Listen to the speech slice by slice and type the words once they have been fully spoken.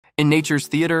In nature's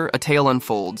theater, a tale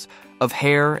unfolds of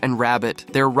hare and rabbit,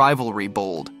 their rivalry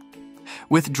bold.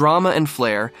 With drama and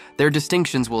flair, their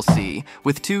distinctions we'll see.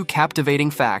 With two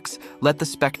captivating facts, let the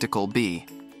spectacle be.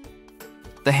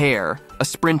 The hare, a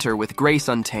sprinter with grace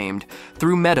untamed,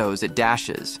 through meadows it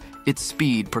dashes, its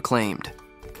speed proclaimed.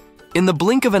 In the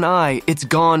blink of an eye, it's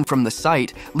gone from the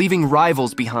sight, leaving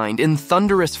rivals behind in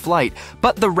thunderous flight.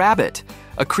 But the rabbit,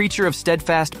 a creature of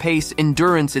steadfast pace,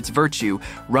 endurance its virtue,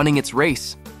 running its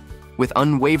race. With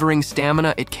unwavering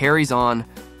stamina, it carries on,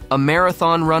 a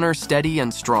marathon runner steady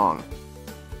and strong.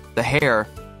 The hare,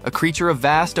 a creature of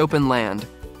vast open land,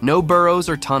 no burrows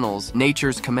or tunnels,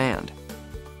 nature's command.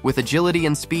 With agility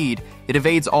and speed, it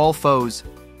evades all foes,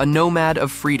 a nomad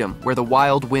of freedom where the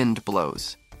wild wind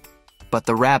blows. But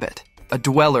the rabbit, a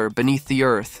dweller beneath the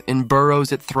earth, in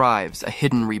burrows it thrives, a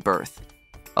hidden rebirth.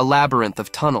 A labyrinth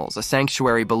of tunnels, a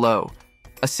sanctuary below,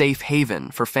 a safe haven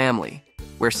for family,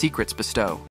 where secrets bestow.